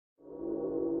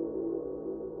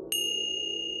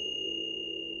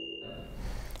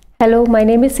Hello, my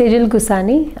name is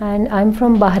Sejalji and I'm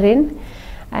from Bahrain,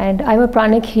 and I'm a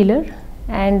pranic healer,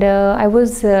 and I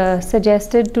was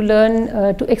suggested to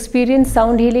learn to experience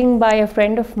sound healing by a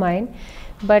friend of mine,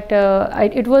 but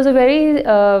it was a very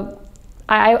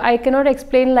I cannot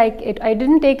explain like it. I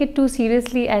didn't take it too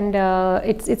seriously, and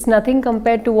it's nothing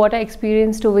compared to what I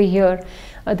experienced over here.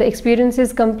 The experience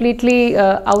is completely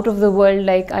out of the world.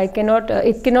 Like I cannot,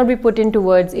 it cannot be put into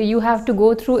words. You have to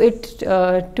go through it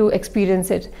to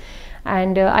experience it.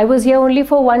 And I was here only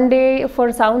for one day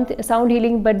for sound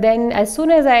healing, but then as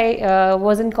soon as I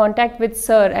was in contact with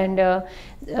Sir, and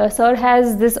Sir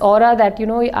has this aura that, you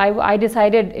know, I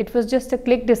decided, it was just a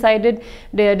click, decided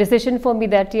the decision for me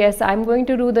that yes, I'm going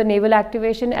to do the navel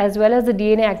activation as well as the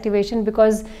DNA activation,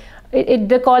 because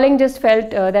the calling just felt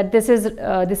that this is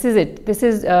it, this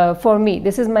is for me,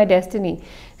 this is my destiny.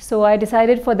 So I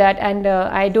decided for that, and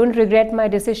I don't regret my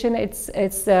decision. It's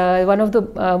one of the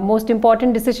most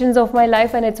important decisions of my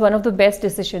life, and it's one of the best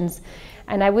decisions.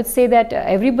 And I would say that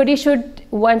everybody should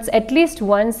at least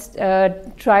once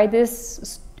try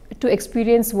this, to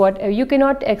experience what you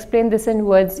cannot explain this in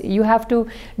words. You have to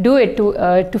do it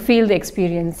to feel the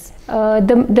experience.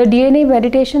 The DNA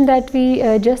meditation that we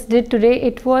just did today,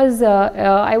 it was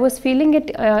I was feeling it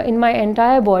in my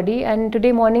entire body, and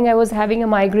today morning I was having a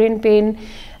migraine pain,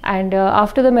 and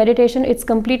after the meditation it's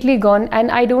completely gone, and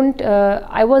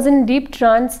I was in deep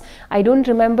trance. I don't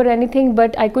remember anything,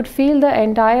 but I could feel the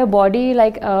entire body,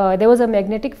 like there was a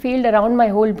magnetic field around my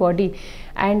whole body.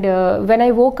 And when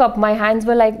I woke up, my hands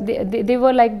were like, they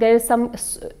were like there is some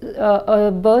a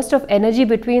burst of energy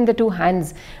between the two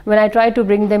hands when I tried to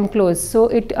bring them close. So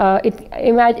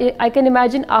I can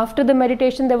imagine after the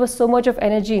meditation there was so much of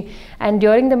energy, and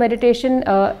during the meditation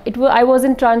I was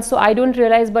in trance, so I don't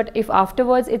realize, but if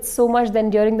afterwards it's so much, then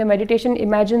during the meditation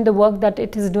imagine the work that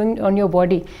it is doing on your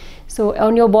body. So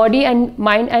on your body and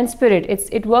mind and spirit,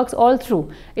 it works all through.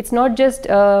 It's not just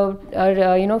you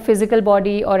know, physical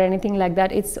body or anything like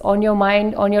that. It's on your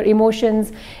mind, on your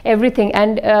emotions, everything.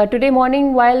 And today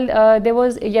morning, while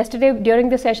yesterday during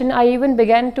the session, I even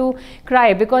began to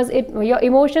cry, because your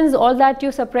emotions, all that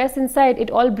you suppress inside,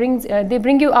 it all they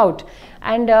bring you out.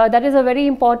 And that is a very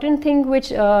important thing,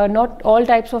 which not all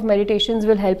types of meditations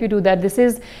will help you do that.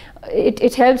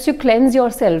 It helps you cleanse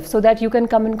yourself so that you can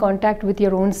come in contact with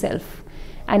your own self.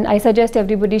 And I suggest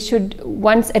everybody should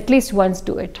at least once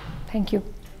do it. Thank you.